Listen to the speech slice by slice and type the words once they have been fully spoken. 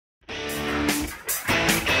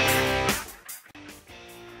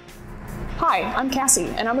Hi, I'm Cassie,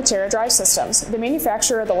 and I'm with Terra Drive Systems, the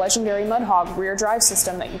manufacturer of the legendary Mud Hog rear drive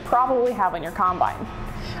system that you probably have on your combine.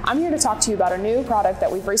 I'm here to talk to you about a new product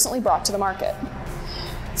that we've recently brought to the market.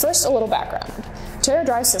 First, a little background. Terra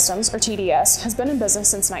Drive Systems, or TDS, has been in business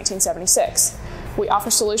since 1976. We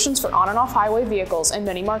offer solutions for on and off highway vehicles in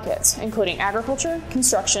many markets, including agriculture,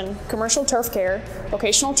 construction, commercial turf care,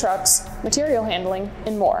 vocational trucks, material handling,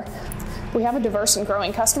 and more. We have a diverse and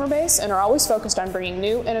growing customer base and are always focused on bringing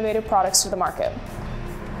new, innovative products to the market.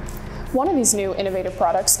 One of these new, innovative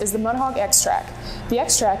products is the Mud Hog X-Track. The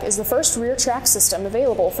X-Track is the first rear track system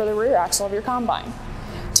available for the rear axle of your combine.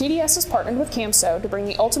 TDS has partnered with CAMSO to bring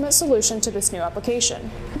the ultimate solution to this new application.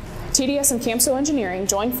 TDS and CAMSO Engineering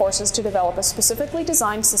joined forces to develop a specifically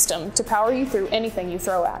designed system to power you through anything you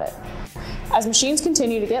throw at it. As machines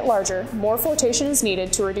continue to get larger, more flotation is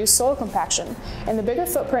needed to reduce soil compaction, and the bigger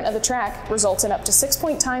footprint of the track results in up to 6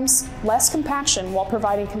 times less compaction while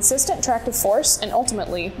providing consistent tractive force and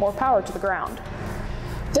ultimately more power to the ground.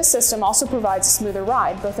 This system also provides a smoother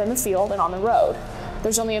ride both in the field and on the road.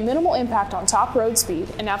 There's only a minimal impact on top road speed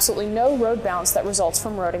and absolutely no road bounce that results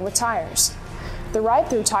from roading with tires. The ride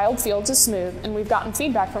through tiled fields is smooth, and we've gotten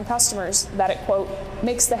feedback from customers that it, quote,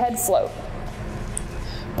 makes the head float.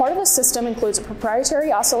 Part of the system includes a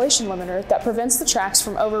proprietary oscillation limiter that prevents the tracks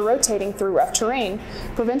from over-rotating through rough terrain,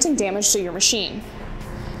 preventing damage to your machine.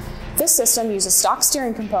 This system uses stock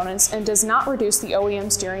steering components and does not reduce the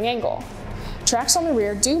OEM steering angle. Tracks on the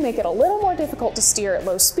rear do make it a little more difficult to steer at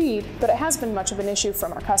low speed, but it has been much of an issue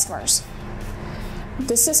from our customers.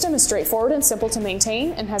 This system is straightforward and simple to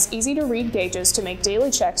maintain and has easy-to-read gauges to make daily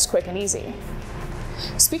checks quick and easy.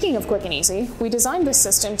 Speaking of quick and easy, we designed this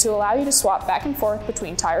system to allow you to swap back and forth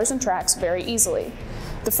between tires and tracks very easily.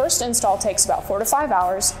 The first install takes about 4 to 5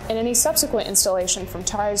 hours, and any subsequent installation from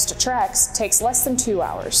tires to tracks takes less than 2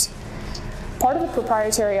 hours. Part of the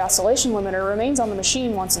proprietary oscillation limiter remains on the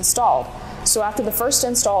machine once installed, so after the first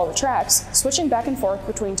install of the tracks, switching back and forth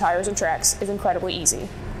between tires and tracks is incredibly easy.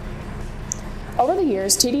 Over the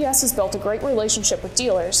years, TDS has built a great relationship with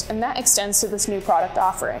dealers, and that extends to this new product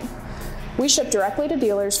offering. We ship directly to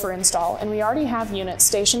dealers for install, and we already have units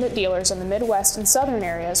stationed at dealers in the Midwest and Southern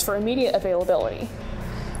areas for immediate availability.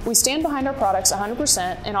 We stand behind our products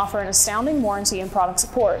 100% and offer an astounding warranty and product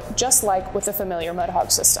support, just like with the familiar Mud Hog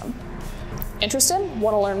system. Interested?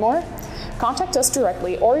 Want to learn more? Contact us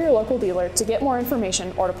directly or your local dealer to get more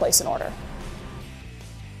information or to place an order.